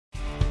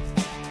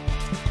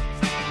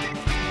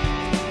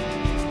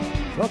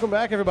Welcome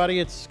back, everybody.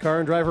 It's Car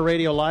and Driver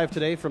Radio live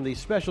today from the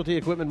Specialty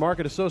Equipment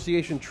Market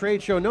Association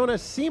trade show known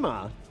as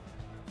SEMA.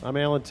 I'm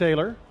Alan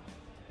Taylor.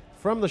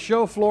 From the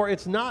show floor,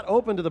 it's not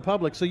open to the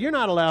public, so you're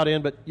not allowed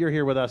in, but you're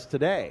here with us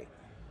today.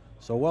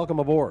 So welcome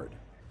aboard.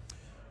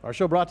 Our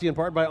show brought to you in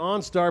part by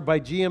OnStar, by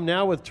GM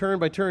Now with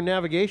turn-by-turn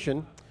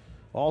navigation.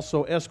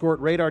 Also, Escort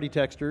radar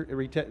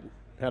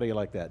how do you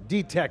like that?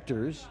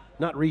 Detectors,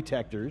 not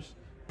retectors.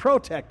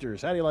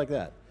 Protectors, how do you like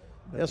that?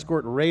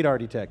 Escort radar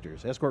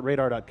detectors,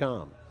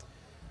 escortradar.com.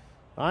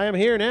 I am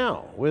here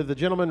now with the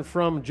gentleman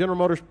from General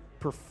Motors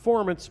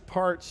Performance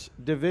Parts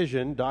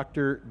Division,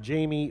 Dr.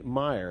 Jamie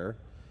Meyer.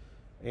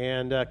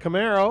 And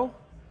Camaro,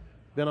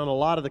 been on a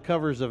lot of the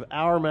covers of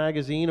Our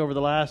magazine over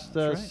the last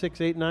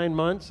 6, 8, 9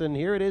 months, and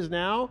here it is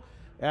now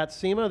at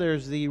SEMA.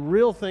 There's the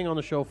real thing on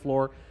the show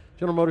floor.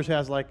 General Motors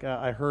has,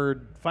 I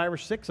heard, 5 or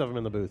 6 of them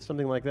in the booth,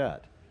 something like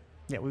that.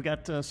 Yeah, we've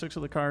got 6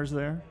 of the cars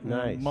there.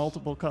 Nice.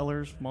 Multiple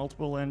colors,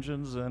 multiple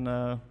engines,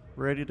 and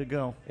ready to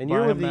go. And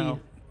you're with the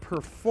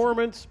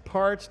Performance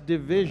Parts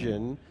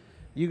Division.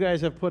 You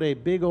guys have put a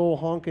big old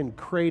honking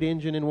crate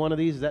engine in one of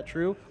these. Is that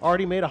true?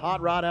 Already made a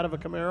hot rod out of a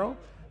Camaro?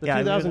 The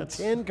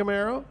 2010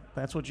 Camaro?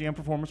 That's what GM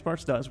Performance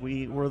Parts does.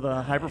 We're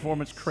the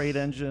high-performance crate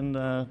engine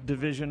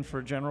division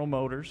for General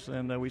Motors,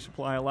 and we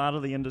supply a lot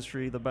of the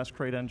industry, the best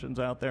crate engines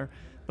out there.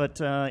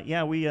 But,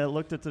 we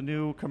looked at the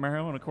new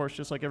Camaro, and, of course,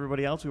 just like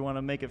everybody else, we want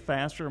to make it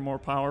faster and more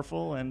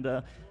powerful,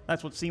 and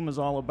that's what SEMA's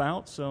all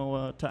about.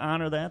 So to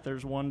honor that,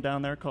 there's one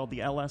down there called the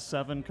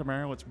LS7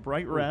 Camaro. It's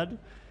bright red.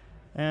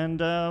 And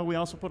we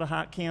also put a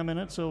hot cam in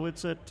it, so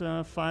it's at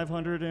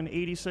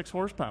 586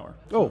 horsepower.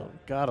 Oh,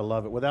 gotta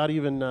love it. Without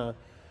even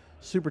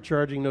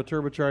supercharging, no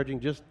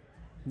turbocharging, just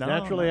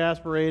naturally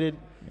aspirated,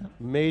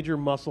 major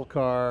muscle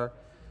car.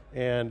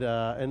 And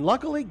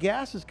luckily,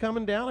 gas is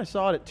coming down. I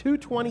saw it at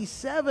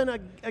 $2.27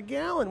 a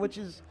gallon, which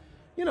is,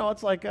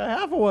 it's like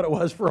half of what it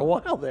was for a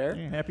while there.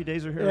 Yeah, happy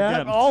days are here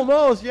again.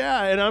 Almost,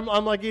 yeah. And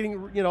I'm like getting,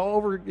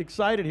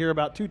 overexcited here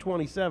about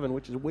 $2.27,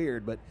 which is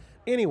weird. But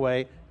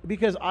anyway,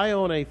 because I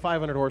own a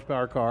 500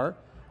 horsepower car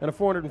and a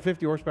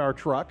 450 horsepower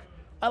truck,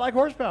 I like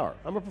horsepower.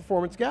 I'm a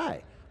performance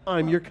guy.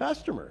 I'm your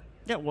customer.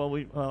 Yeah, well,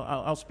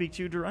 I'll speak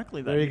to you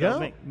directly then. There you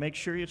go. Make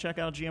sure you check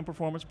out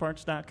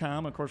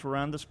gmperformanceparts.com. Of course, we're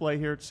on display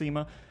here at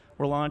SEMA.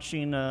 We're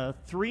launching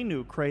 3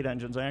 new crate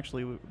engines,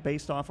 actually,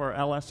 based off our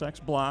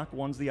LSX block.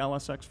 One's the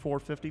LSX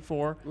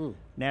 454,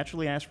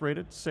 naturally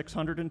aspirated,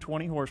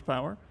 620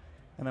 horsepower.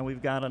 And then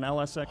we've got an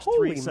LSX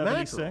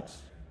 376. Mackerel.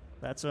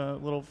 That's a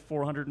little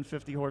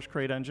 450 horse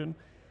crate engine.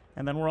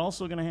 And then we're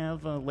also going to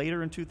have,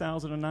 later in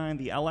 2009,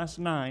 the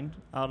LS9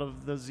 out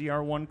of the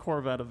ZR1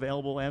 Corvette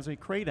available as a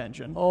crate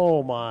engine.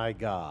 Oh, my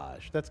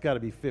gosh. That's got to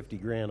be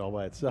 $50,000 all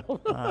by itself.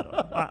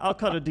 I'll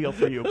cut a deal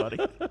for you, buddy.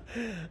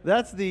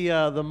 That's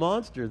the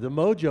monster, the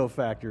mojo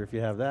factor, if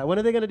you have that. When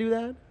are they going to do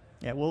that?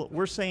 Yeah, well,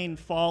 we're saying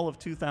fall of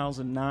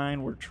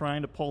 2009. We're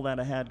trying to pull that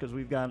ahead because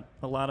we've got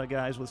a lot of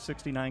guys with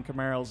 69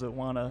 Camaros that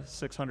want a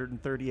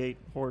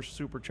 638-horse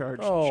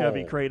supercharged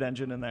Chevy crate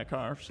engine in that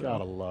car. So.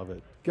 Gotta love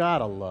it.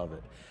 Gotta love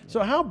it.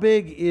 So how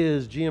big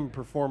is GM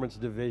Performance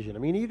Division? I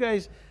mean, are you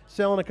guys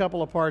selling a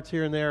couple of parts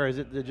here and there, or is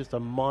it just a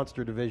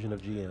monster division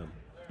of GM?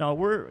 No,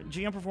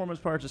 GM Performance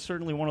Parts is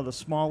certainly one of the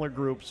smaller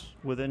groups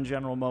within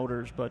General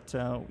Motors, but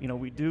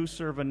we do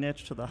serve a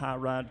niche to the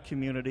hot rod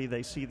community.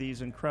 They see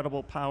these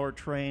incredible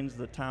powertrains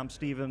that Tom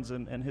Stevens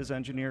and his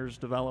engineers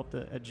developed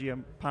at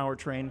GM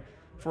Powertrain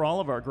for all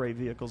of our great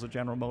vehicles at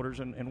General Motors,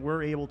 and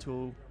we're able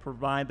to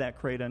provide that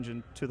crate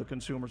engine to the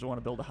consumers who want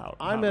to build a hot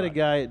rod. I met a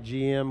guy at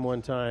GM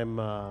one time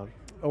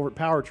over at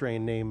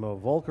Powertrain named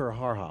Volker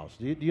Harhaus.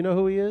 Do you know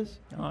who he is?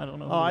 No, I don't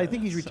know. I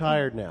think he's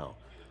retired now.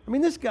 I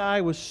mean, this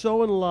guy was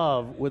so in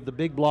love with the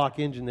big block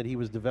engine that he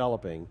was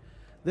developing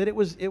that it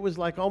was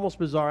like almost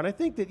bizarre. And I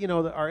think that,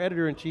 our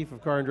editor-in-chief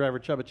of Car and Driver,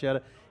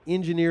 Chubachetta,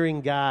 engineering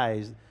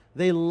guys,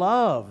 they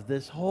love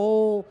this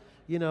whole,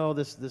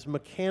 this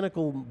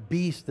mechanical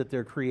beast that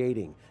they're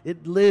creating.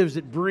 It lives,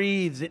 it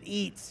breathes, it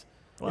eats.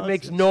 Well, it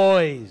makes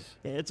noise.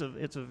 It's a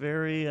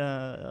very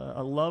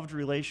a loved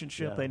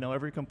relationship. Yeah. They know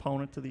every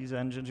component to these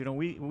engines.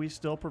 We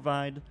still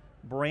provide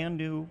brand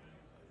new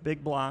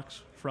big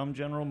blocks from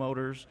General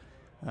Motors.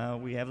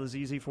 We have the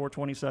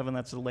ZZ427.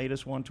 That's the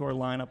latest one to our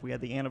lineup. We had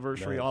the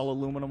anniversary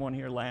all-aluminum one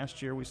here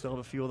last year. We still have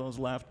a few of those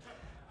left.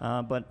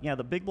 But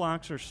the big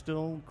blocks are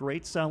still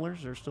great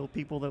sellers. There's still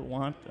people that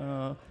want...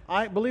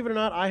 I believe it or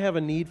not, I have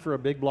a need for a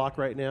big block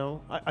right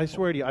now. I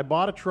swear to you, I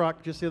bought a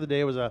truck just the other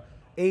day. It was a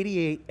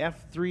 88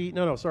 F3...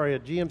 a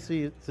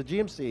GMC. It's a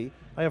GMC.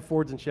 I have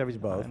Fords and Chevys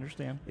both. I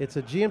understand. It's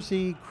a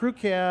GMC crew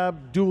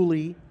cab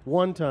dually,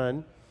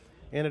 1-ton,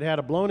 and it had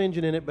a blown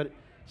engine in it, but...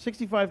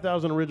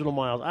 65,000 original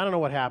miles. I don't know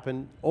what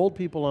happened. Old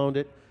people owned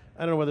it.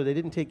 I don't know whether they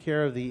didn't take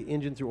care of the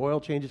engine through oil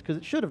changes because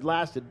it should have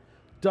lasted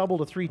double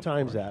to 3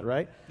 times that,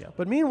 right? Yeah.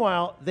 But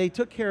meanwhile, they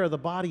took care of the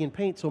body and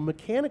paint, so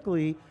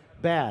mechanically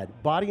bad.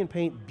 Body and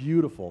paint,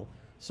 beautiful.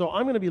 So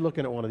I'm going to be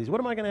looking at one of these. What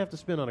am I going to have to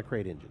spend on a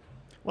crate engine?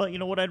 Well,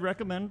 what I'd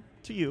recommend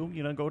to you,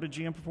 go to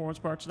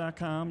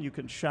gmperformanceparts.com. You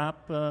can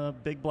shop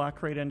big block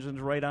crate engines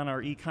right on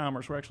our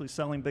e-commerce. We're actually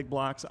selling big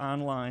blocks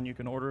online. You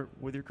can order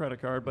with your credit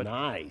card. But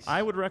nice.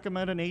 I would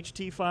recommend an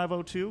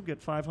HT502.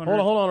 Get 500.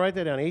 Hold on. Write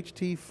that down.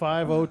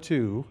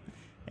 HT502.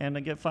 And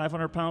then get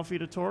 500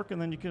 pound-feet of torque, and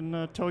then you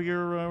can tow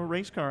your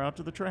race car out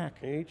to the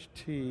track.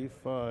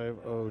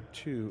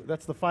 HT502.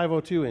 That's the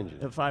 502 engine.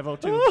 The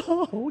 502.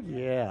 Oh,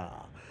 yeah.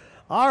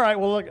 All right.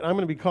 Well, look, I'm going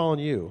to be calling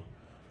you.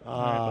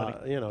 All right,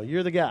 buddy.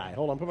 You're the guy.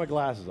 Hold on, put my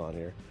glasses on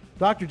here.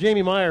 Dr.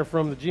 Jamie Meyer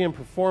from the GM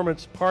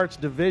Performance Parts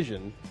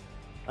Division.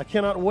 I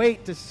cannot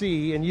wait to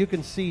see, and you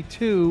can see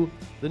too,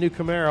 the new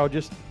Camaro.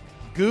 Just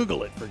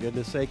Google it, for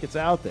goodness sake. It's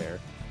out there.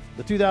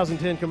 The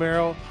 2010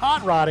 Camaro,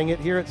 hot rodding it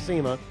here at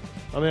SEMA.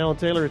 I'm Alan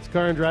Taylor. It's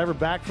Car and Driver,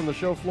 back from the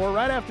show floor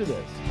right after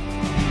this.